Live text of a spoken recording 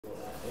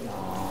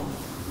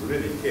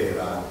lunedì, che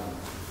era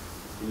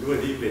il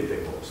lunedì di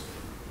Pentecoste,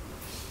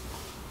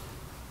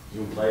 in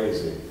un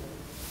paese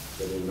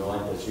per il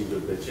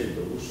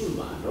 95%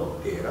 musulmano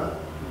era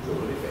un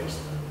giorno di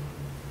festa,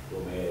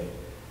 come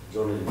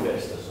giorni di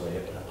festa sono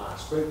la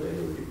Pasqua, il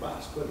periodo di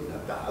Pasqua, di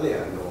Natale,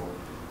 hanno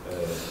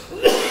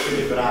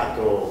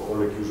celebrato con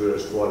le chiusure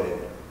delle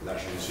scuole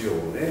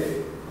l'ascensione,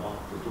 no?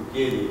 Se tu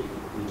chiedi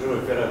il giorno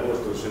di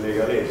Ferragosto il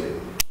senegalese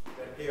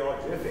perché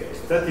oggi è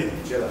festa, ti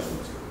dice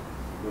l'Assunzione,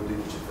 non ti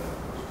dice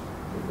Ferragosto,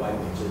 e qua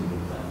dice il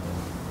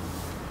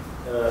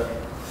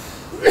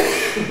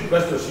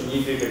questo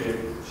significa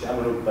che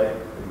siamo in un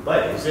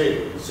paese,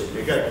 il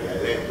Senegal, che ha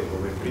eletto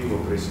come primo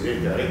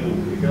presidente della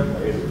Repubblica, un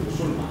paese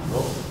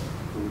musulmano,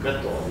 un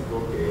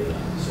cattolico che era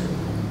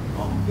Severino,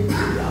 no? E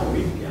quindi ha un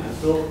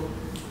impianto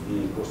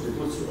di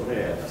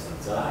Costituzione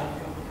abbastanza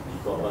laica,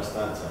 dico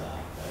abbastanza laica.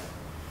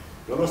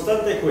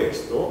 Nonostante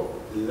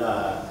questo,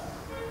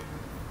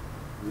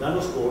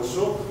 l'anno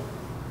scorso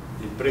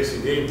il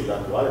presidente,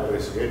 l'attuale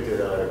presidente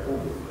della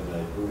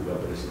Repubblica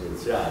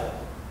presidenziale,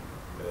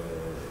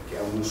 che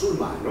è un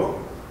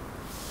musulmano,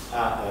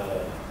 ha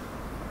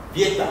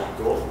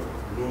vietato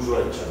l'uso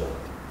del cialò.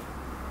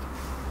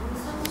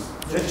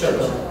 Del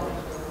cialò,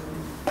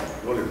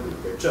 non le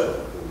cupe, il cialò,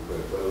 comunque,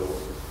 quello,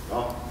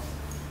 no?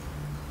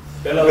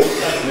 Per la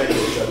verità non è che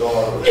il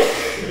cialò,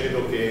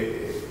 credo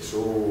che su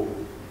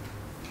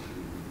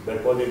un bel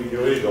po' di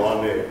milioni di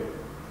donne,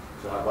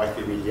 sarà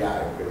qualche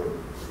migliaio che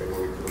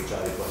non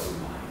incrociare quasi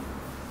mai.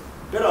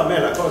 Però a me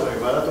la cosa che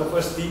mi ha dato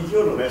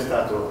fastidio non è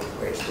stato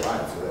questo,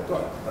 anzi ho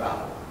detto,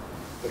 bravo,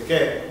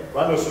 perché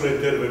quando sono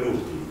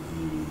intervenuti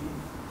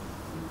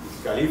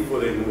il califfo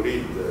dei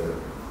Murid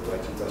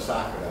della città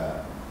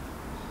sacra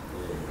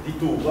di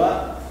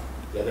Tuba,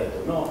 gli ha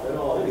detto no,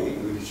 però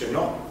lui dice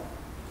no,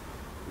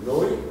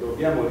 noi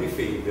dobbiamo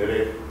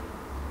difendere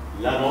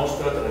la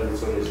nostra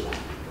tradizione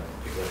islamica,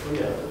 e questo mi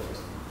ha dato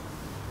fastidio.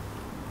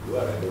 Lui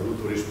avrebbe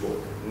dovuto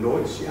rispondere,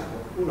 noi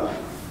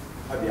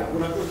abbiamo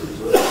una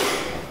Costituzione,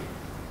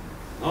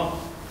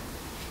 no?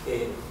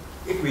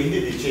 E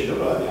quindi dicendo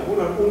noi abbiamo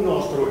un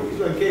nostro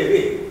Islam, che è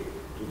vero,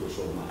 tutto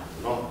sommato,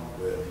 no?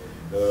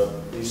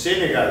 In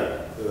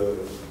Senegal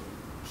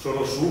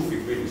sono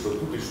sufi, quindi sono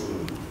tutti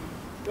sunniti,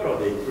 però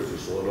dentro ci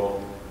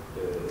sono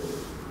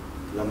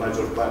la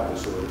maggior parte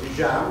sono i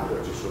Tijani,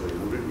 poi ci sono i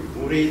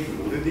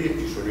Muridi,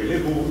 ci sono i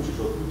Lebu, ci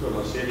sono tutta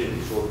una serie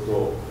di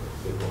sotto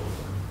le cose.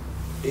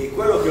 E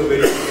quello che ho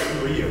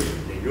verificato io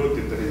negli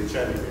oltre 13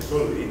 anni che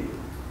sono lì,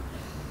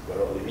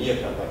 però le mie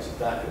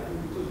capacità che ho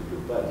potuto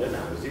sviluppare di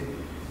analisi,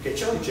 che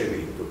c'è un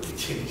cemento che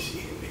tiene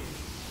insieme.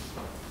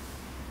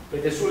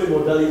 Perché sulle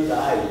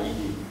modalità,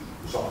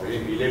 per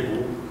esempio i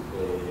Lebu,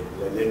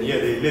 l'etnia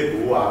dei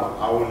Lebu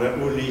ha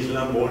un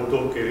Islam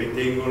molto che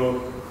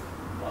ritengono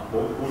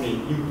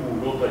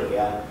impuro perché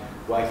ha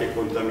qualche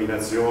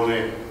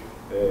contaminazione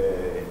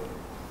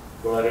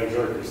con la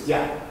religione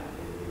cristiana.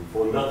 Il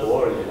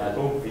fondatore gli è nato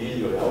un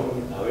figlio,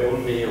 aveva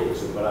un neo che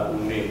sembrava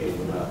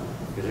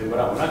che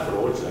sembrava una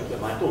croce, l'ha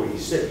chiamato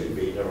Issa, e lì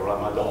vennero la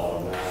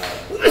Madonna,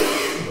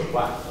 tutto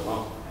quanto,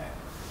 no?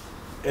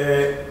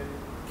 Che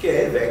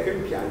è il vecchio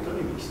impianto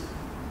animista,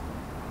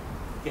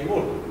 che è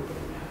molto più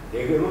pregnante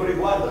e che non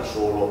riguarda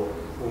solo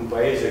un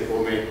paese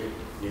come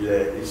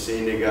il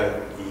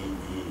Senegal, i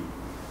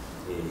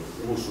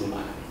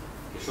musulmani,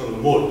 che sono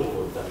molto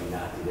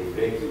contaminati dai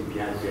vecchi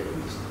impianti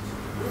animistici.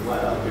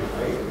 Riguarda altri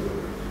paesi.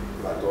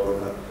 Ho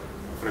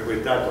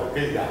frequentato anche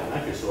il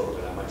Ghana, che sono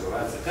per la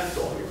maggioranza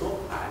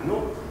cattolico,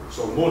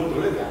 sono molto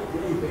legati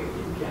ai vecchi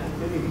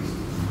impianti animistici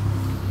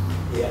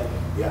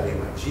e alle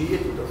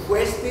magie, tutto.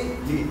 Questi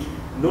lì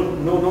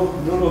non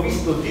ho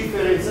visto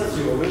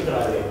differenziazione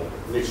tra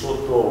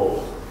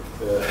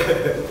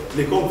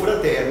le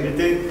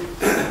confraternite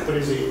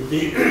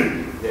presenti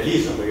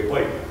nell'Islam, perché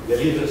poi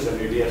nell'Islam si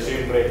arriva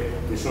sempre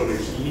che sono i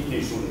sciiti e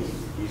i sunniti.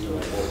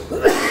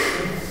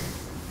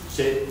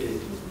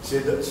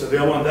 Se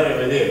dobbiamo andare a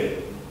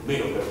vedere,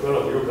 almeno per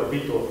quello che ho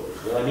capito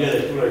dalla mia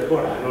lettura del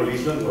Corano,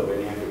 l'Islam non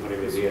dovrebbe neanche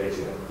prevedere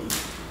gerarchie,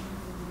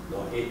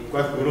 no? E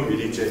qualcuno mi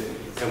dice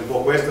è un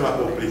po' questa la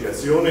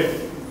complicazione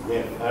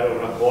nel fare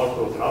un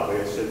rapporto tra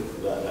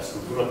la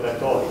struttura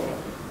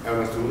cattolica è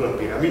una struttura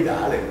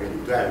piramidale,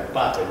 quindi tu hai il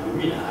Papa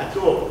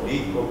illuminato,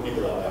 lì con chi te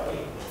la vai a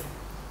prendere,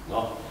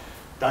 no?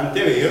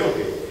 Tant'è vero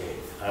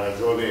che ha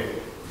ragione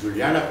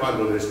Giuliana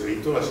quando ha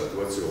descritto la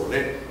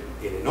situazione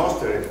e le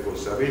nostre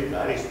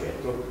responsabilità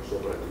rispetto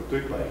soprattutto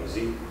ai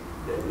paesi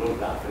del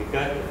Nord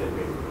Africa e del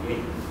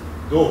Medio,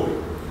 dove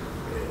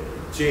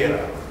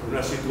c'era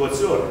una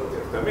situazione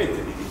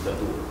certamente di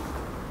dittatura,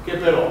 che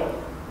però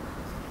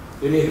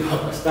teneva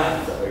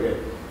abbastanza,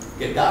 perché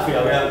Gheddafi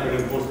aveva anche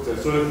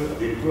un'impostazione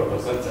addirittura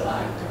abbastanza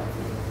laica,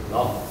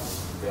 no?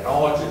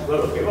 Però c'è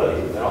quello che va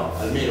lì, però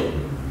almeno,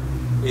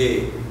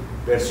 e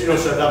persino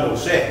Saddam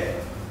Hussein,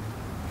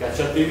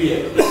 cacciati via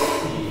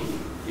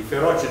i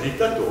feroci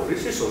dittatori,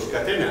 si sono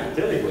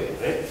scatenate alle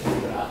guerre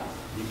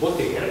di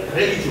potere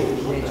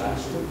religioso tra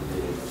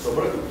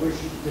soprattutto i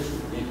sciiti e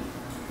sunniti.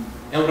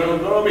 è un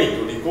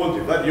regolamento di conti.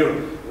 Infatti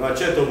io non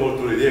accetto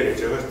molto l'idea che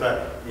c'è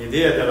questa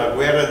idea della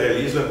guerra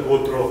dell'Islam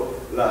contro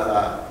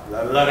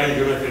la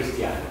religione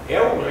cristiana. È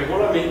un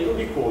regolamento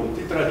di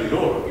conti tra di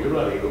loro, io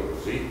la leggo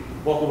così,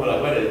 un po' come la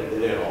guerra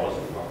delle rose,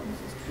 no?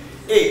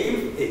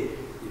 E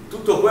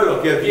tutto quello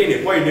che avviene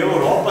poi in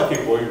Europa,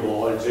 che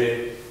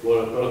coinvolge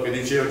quello che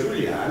diceva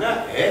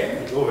Giuliana,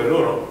 è dove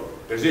loro,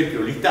 per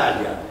esempio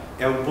l'Italia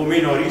è un po'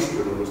 meno a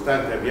rischio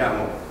nonostante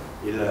abbiamo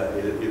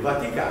il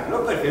Vaticano,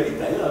 perché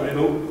l'Italia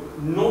l'avevano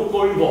non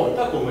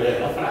coinvolta come è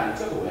la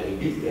Francia, come è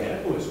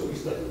l'Inghilterra, come sono gli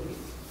Stati Uniti.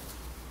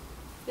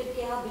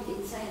 Perché abiti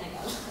in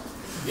Senegal?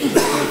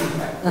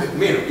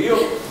 Meno,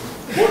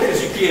 molti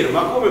si chiedono,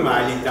 ma come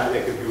mai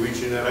l'Italia, che è più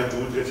vicina a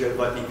raggiungerci al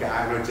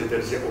Vaticano,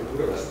 eccetera,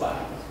 oppure la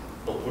Spagna,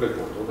 oppure il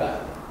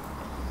Portogallo?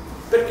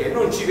 Perché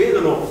non ci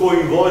vedono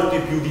coinvolti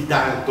più di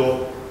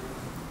tanto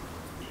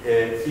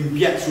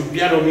sul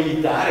piano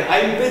militare a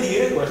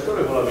impedire questo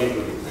regolamento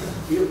di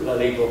conti. Io la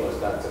leggo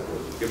abbastanza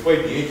così, che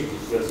poi dice che ci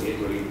sia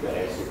dietro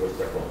l'interesse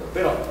questa cosa,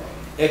 però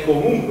è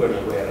comunque una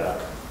guerra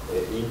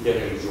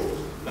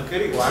interreligiosa, ma che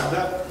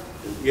riguarda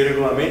i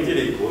regolamenti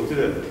dei conti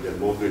del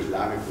mondo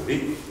islamico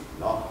lì,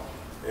 no?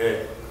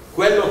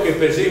 Quello che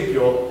per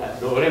esempio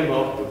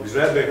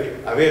bisognerebbe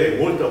avere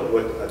molta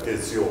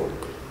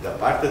attenzione da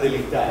parte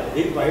dell'Italia,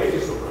 dei paesi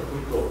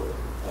soprattutto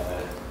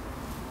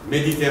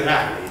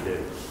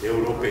mediterranei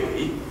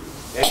europei,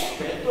 è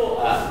rispetto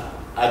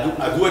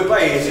a due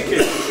paesi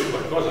che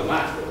qualcosa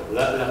mancano.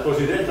 La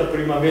cosiddetta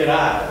primavera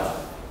araba,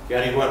 che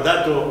ha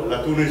riguardato la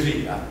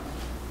Tunisia,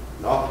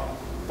 no?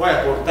 Poi ha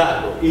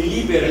portato in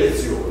libere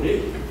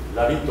elezioni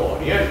la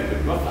vittoria in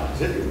prima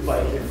fase di un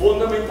paese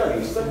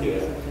fondamentalista che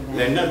era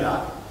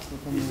l'Ennahda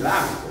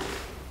islamico.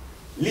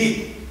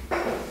 Lì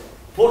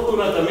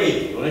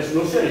fortunatamente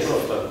non si è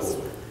risolto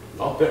ancora,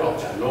 no? Però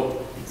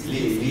c'hanno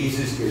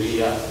l'ISIS che è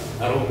lì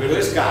a rompere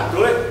le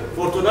scatole.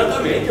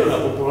 Fortunatamente è una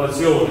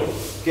popolazione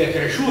che è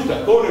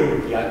cresciuta con un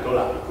impianto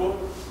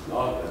laico,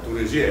 no? La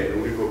Tunisia è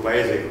l'unico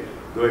paese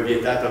dove è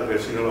vietata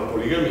persino la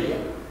poligamia,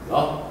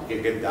 no? Che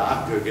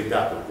Gheddafi,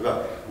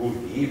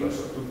 Bourguiba,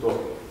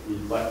 soprattutto il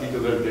partito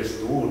del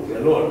Destur, che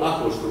allora ha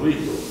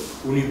costruito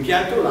un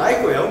impianto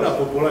laico e ha una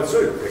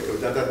popolazione, perché ho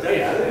dato a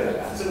tagliare, le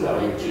ragazze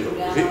andavano in giro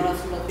così.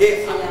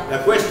 E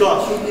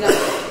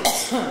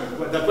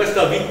da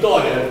questa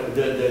vittoria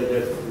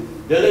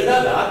delle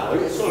dada poi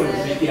sono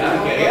riusciti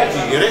anche a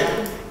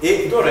reagire,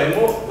 e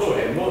dovremmo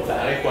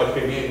dare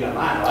qualche una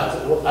mano,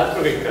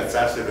 altro che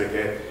incazzarsi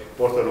perché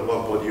portano qua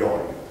un po' di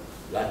olio.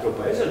 L'altro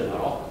paese è il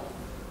Marocco,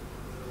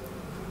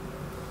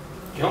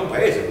 che è un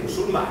paese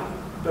musulmano,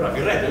 però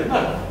il re del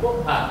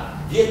Marocco ha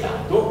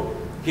vietato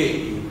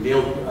che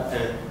le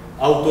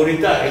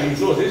autorità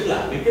religiose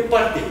islamiche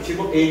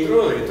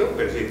entrano dentro,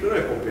 per esempio,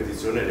 nelle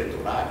competizioni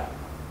elettorali,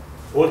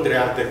 oltre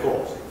a altre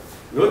cose.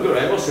 Noi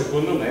dovremmo,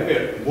 secondo me,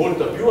 avere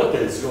molta più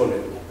attenzione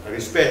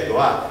rispetto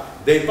a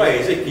dei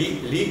paesi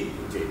chi lì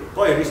genere.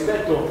 Poi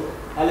rispetto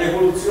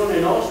all'evoluzione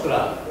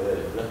nostra,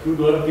 la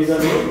chiudo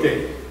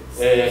rapidamente,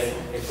 è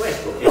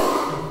questo, che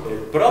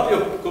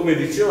proprio come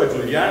diceva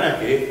Giuliana,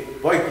 che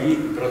poi i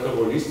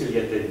protagonisti degli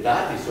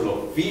attentati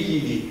sono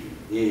figli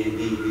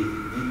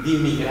di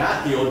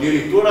immigrati, o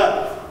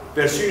addirittura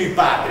persino i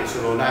padri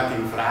sono nati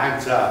in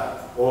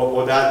Francia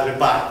o da altre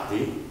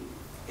parti.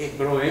 E il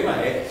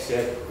problema è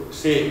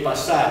se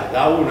passare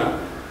da una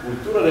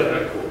cultura del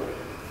rancore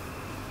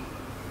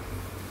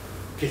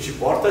che ci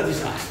porta a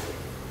disastri,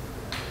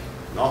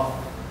 no?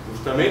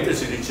 Giustamente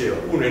si diceva,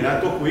 uno è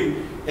nato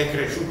qui, è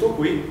cresciuto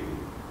qui,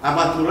 ha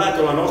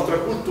maturato la nostra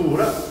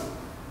cultura,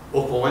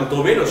 o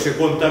quantomeno si è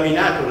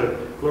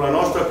contaminato con la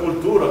nostra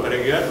cultura per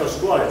arrivare a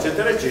scuola,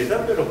 eccetera, eccetera,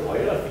 però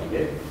poi alla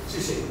fine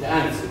si sente,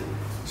 anzi,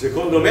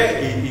 secondo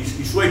me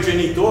i suoi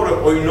genitori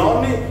o i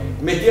nonni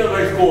mettevano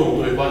il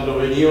conto, e quando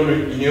venivano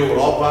in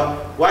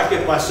Europa qualche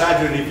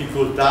passaggio di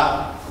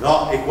difficoltà,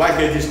 no? E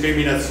qualche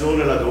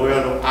discriminazione la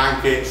dovevano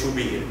anche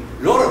subire.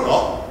 Loro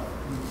no,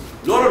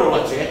 loro non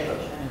l'accettano,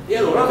 e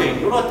allora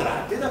vengono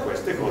attratti da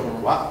queste cose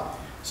qua.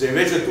 Se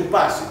invece tu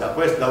passi da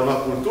una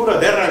cultura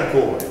del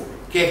rancore,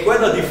 che è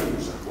quella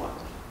diffusa qua,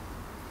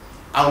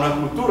 a una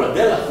cultura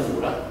della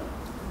cura,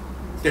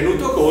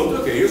 tenuto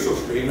conto che io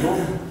sostengo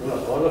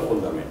una cosa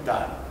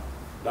fondamentale: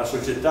 la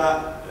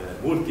società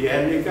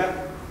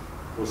multietnica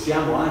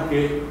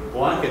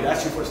può anche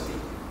darci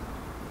fastidio,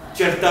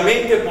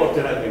 certamente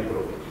porterà dei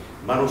problemi,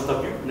 ma non sta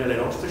più nelle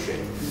nostre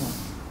scelte,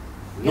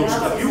 non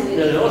sta più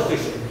nelle nostre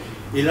scelte.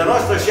 E la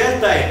nostra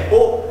scelta è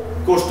o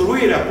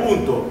costruire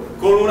appunto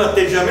con un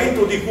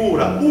atteggiamento di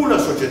cura una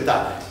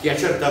società che ha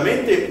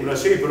certamente una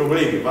serie di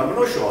problemi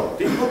vanno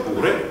sciolti,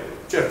 oppure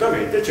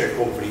certamente c'è il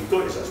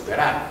conflitto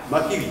esasperato,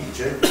 ma chi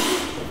vince?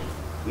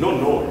 Non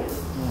noi.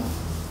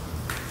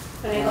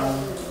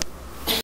 Prego.